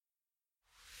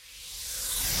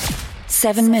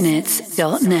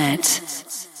7minutes.net.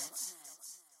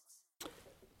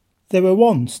 There were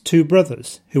once two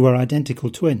brothers who were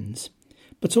identical twins,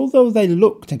 but although they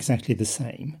looked exactly the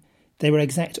same, they were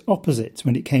exact opposites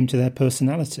when it came to their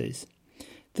personalities.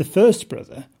 The first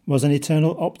brother was an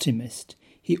eternal optimist.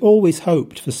 He always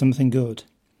hoped for something good.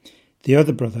 The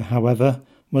other brother, however,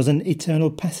 was an eternal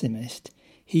pessimist.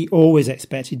 He always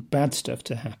expected bad stuff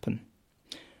to happen.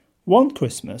 One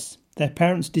Christmas, their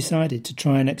parents decided to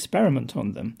try an experiment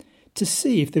on them to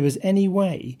see if there was any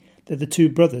way that the two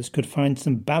brothers could find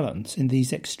some balance in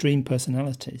these extreme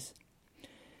personalities.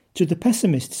 To the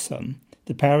pessimist son,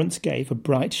 the parents gave a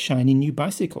bright, shiny new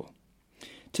bicycle.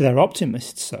 To their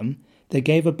optimist son, they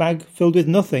gave a bag filled with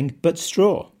nothing but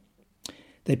straw.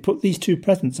 They put these two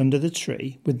presents under the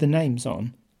tree with the names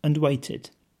on and waited.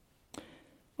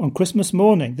 On Christmas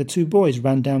morning, the two boys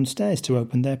ran downstairs to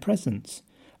open their presents.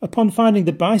 Upon finding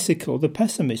the bicycle, the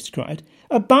pessimist cried,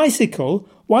 "A bicycle?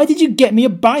 Why did you get me a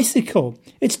bicycle?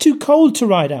 It's too cold to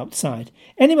ride outside.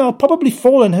 Anyway, I'll probably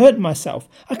fall and hurt myself.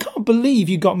 I can't believe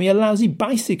you got me a lousy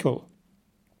bicycle."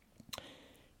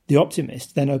 The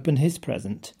optimist then opened his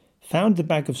present, found the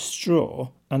bag of straw,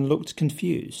 and looked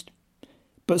confused.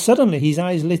 But suddenly his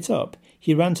eyes lit up.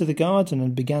 He ran to the garden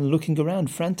and began looking around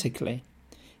frantically.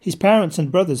 His parents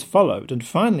and brothers followed and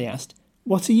finally asked,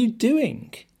 "What are you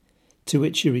doing?" To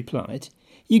which he replied,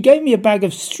 "You gave me a bag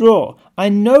of straw. I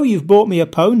know you've bought me a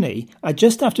pony. I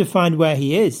just have to find where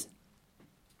he is."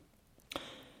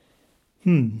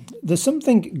 There's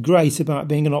something great about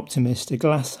being an optimist, a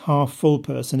glass half full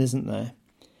person, isn't there?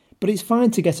 But it's fine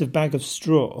to get a bag of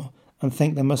straw and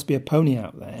think there must be a pony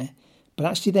out there, but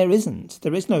actually there isn't.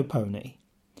 There is no pony.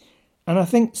 And I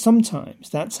think sometimes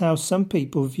that's how some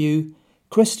people view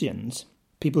Christians.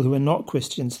 People who are not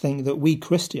Christians think that we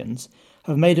Christians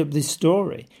have made up this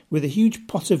story with a huge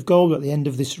pot of gold at the end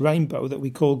of this rainbow that we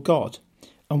call God,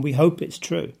 and we hope it's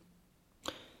true.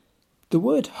 The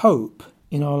word hope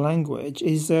in our language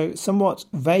is a somewhat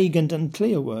vague and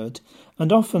unclear word,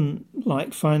 and often,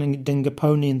 like finding a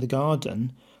pony in the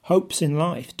garden, hopes in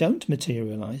life don't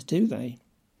materialise, do they?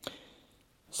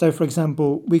 So, for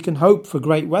example, we can hope for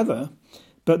great weather,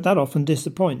 but that often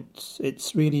disappoints.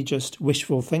 It's really just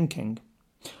wishful thinking.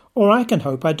 Or I can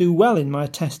hope I do well in my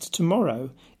test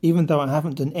tomorrow, even though I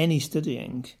haven't done any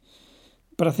studying.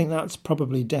 But I think that's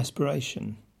probably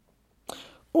desperation.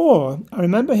 Or I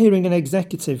remember hearing an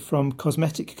executive from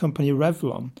cosmetic company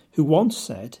Revlon who once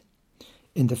said,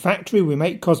 "In the factory we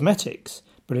make cosmetics,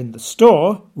 but in the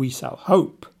store we sell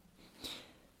hope."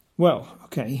 Well,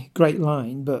 okay, great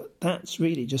line, but that's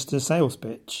really just a sales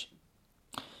pitch.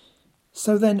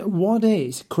 So then what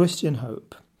is Christian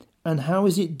hope? And how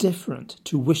is it different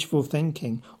to wishful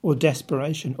thinking or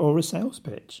desperation or a sales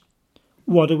pitch?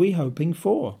 What are we hoping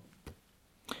for?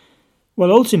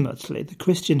 Well, ultimately, the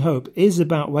Christian hope is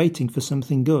about waiting for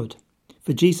something good,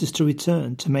 for Jesus to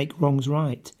return to make wrongs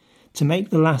right, to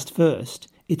make the last first,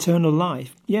 eternal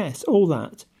life, yes, all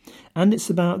that. And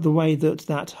it's about the way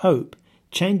that hope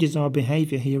changes our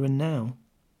behaviour here and now.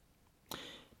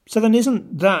 So then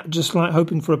isn't that just like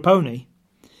hoping for a pony?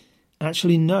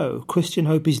 Actually, no, Christian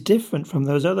hope is different from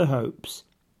those other hopes.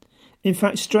 In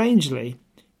fact, strangely,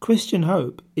 Christian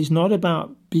hope is not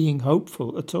about being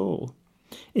hopeful at all.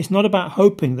 It's not about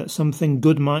hoping that something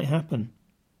good might happen.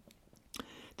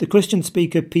 The Christian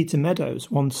speaker Peter Meadows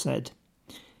once said,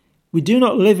 "We do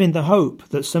not live in the hope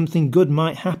that something good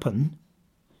might happen.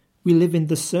 We live in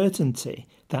the certainty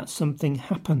that something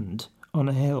happened on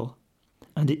a hill,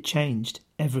 and it changed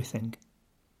everything."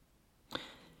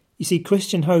 You see,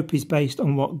 Christian hope is based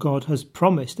on what God has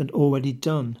promised and already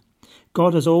done.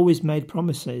 God has always made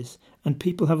promises, and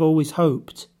people have always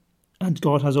hoped, and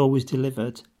God has always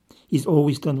delivered. He's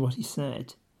always done what he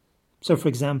said. So, for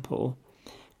example,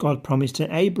 God promised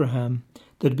to Abraham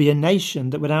there'd be a nation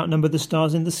that would outnumber the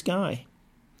stars in the sky.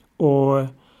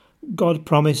 Or God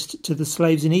promised to the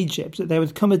slaves in Egypt that there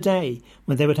would come a day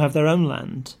when they would have their own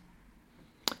land.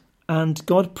 And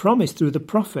God promised through the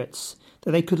prophets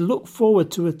that they could look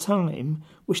forward to a time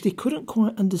which they couldn't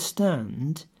quite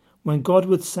understand, when God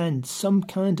would send some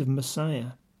kind of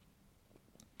Messiah.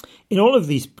 In all of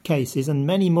these cases, and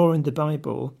many more in the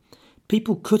Bible,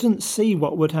 people couldn't see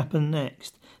what would happen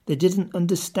next. They didn't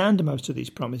understand most of these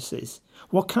promises.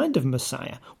 What kind of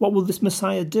Messiah? What will this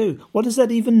Messiah do? What does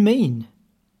that even mean?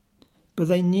 But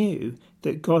they knew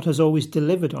that God has always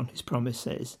delivered on his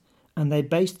promises, and they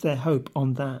based their hope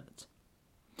on that.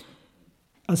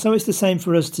 And so it's the same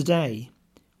for us today.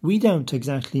 We don't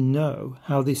exactly know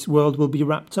how this world will be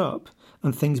wrapped up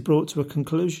and things brought to a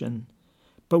conclusion,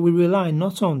 but we rely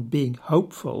not on being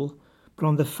hopeful, but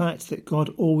on the fact that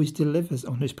God always delivers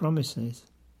on his promises.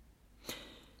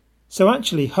 So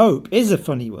actually, hope is a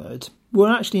funny word.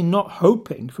 We're actually not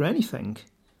hoping for anything.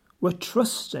 We're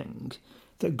trusting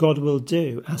that God will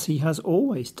do as he has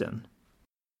always done.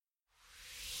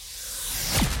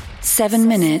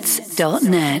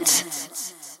 7minutes.net